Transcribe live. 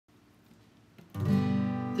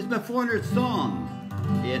It's my 400th song.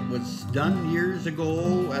 It was done years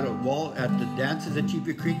ago at the dances at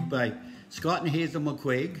Cheapy Creek by Scott and Hazel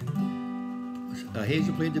McQuaig.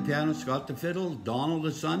 Hazel played the piano, Scott the fiddle, Donald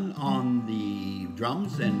the son on the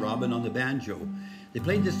drums, and Robin on the banjo. They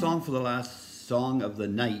played this song for the last song of the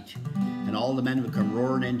night, and all the men would come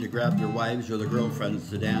roaring in to grab their wives or their girlfriends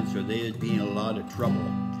to dance, or they'd be in a lot of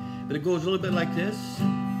trouble. But it goes a little bit like this.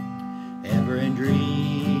 Ever in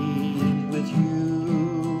dreams with you,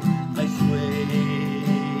 I sway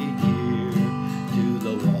dear to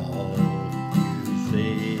the wall you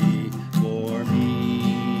say for me.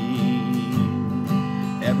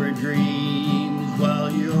 Ever in dreams while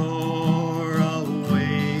you're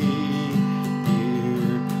away,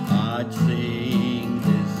 dear, I'd sing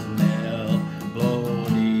this melody.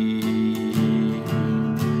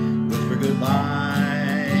 Whisper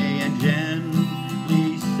goodbye and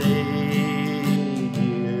gently say,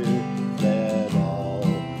 dear, let all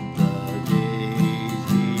the days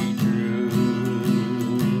be true,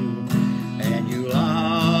 and you'll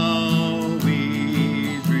always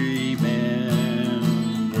remember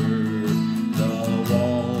the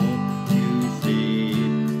waltz you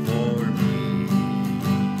saved for me.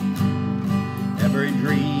 Ever in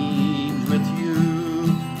dreams with you,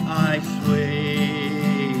 I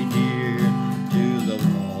sway dear to the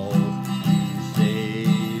waltz you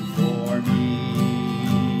saved for me.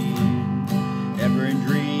 Ever in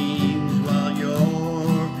dreams while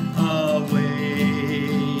you're away,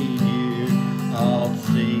 dear, I'll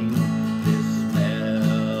sing this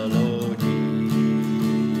melody.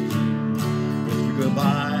 Whisper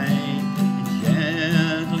goodbye and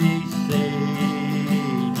gently say,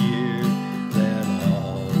 dear, let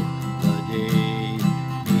all the days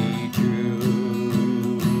be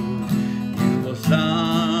true. You will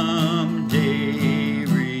someday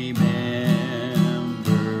remember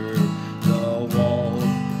the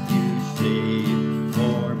waltz you saved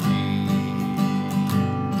for me.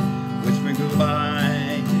 Whisper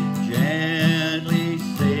goodbye, gently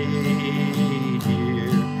say,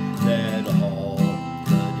 dear, that all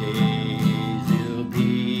the days will be,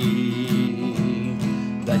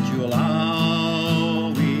 that you'll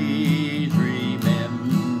always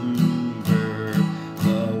remember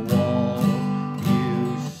the waltz you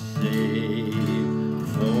saved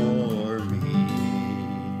for me.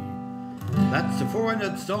 That's the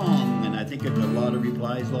 400th song, and I think there's a lot of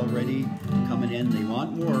replies already coming in. They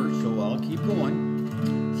want more, so I'll keep going.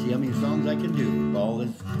 See how many songs I can do. While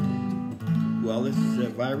this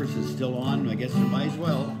virus is still on, I guess I might as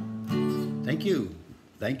well. Thank you.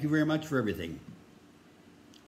 Thank you very much for everything.